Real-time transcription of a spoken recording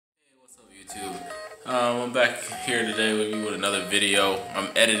I'm back here today with you with another video. I'm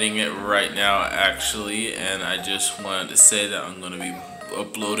editing it right now actually, and I just wanted to say that I'm going to be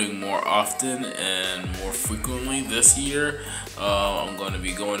uploading more often and more frequently this year. I'm going to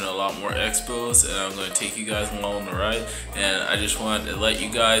be going to a lot more expos, and I'm going to take you guys along on the ride, and I just wanted to let you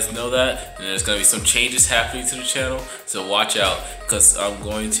guys know that. And there's going to be some changes happening to the channel, so watch out, because I'm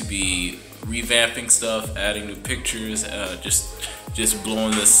going to be revamping stuff, adding new pictures, just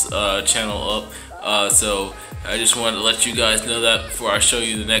blowing this channel up. So I just wanted to let you guys know that before I show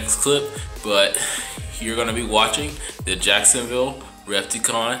you the next clip. But you're gonna be watching the Jacksonville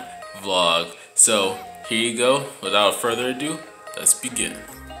Repticon vlog. So here you go. Without further ado, let's begin.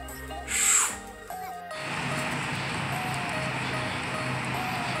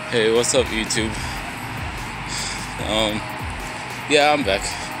 Hey, what's up, YouTube? Yeah, I'm back.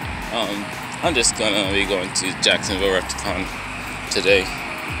 I'm just gonna be going to Jacksonville Repticon today.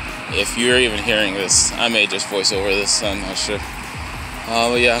 If you're even hearing this, I may just voice over this, I'm not sure.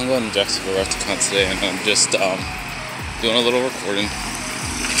 But yeah, I'm going to Jacksonville Repticon today, and I'm just doing a little recording.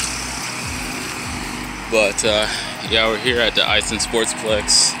 But yeah, we're here at the Ice and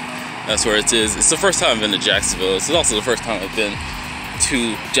Sportsplex. That's where it is. It's the first time I've been to Jacksonville. It's also the first time I've been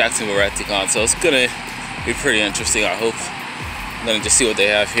to Jacksonville Repticon, so it's gonna be pretty interesting, I hope. I'm gonna just see what they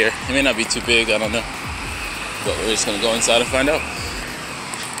have here. It may not be too big, I don't know. But we're just gonna go inside and find out.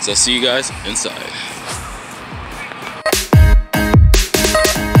 So see you guys inside.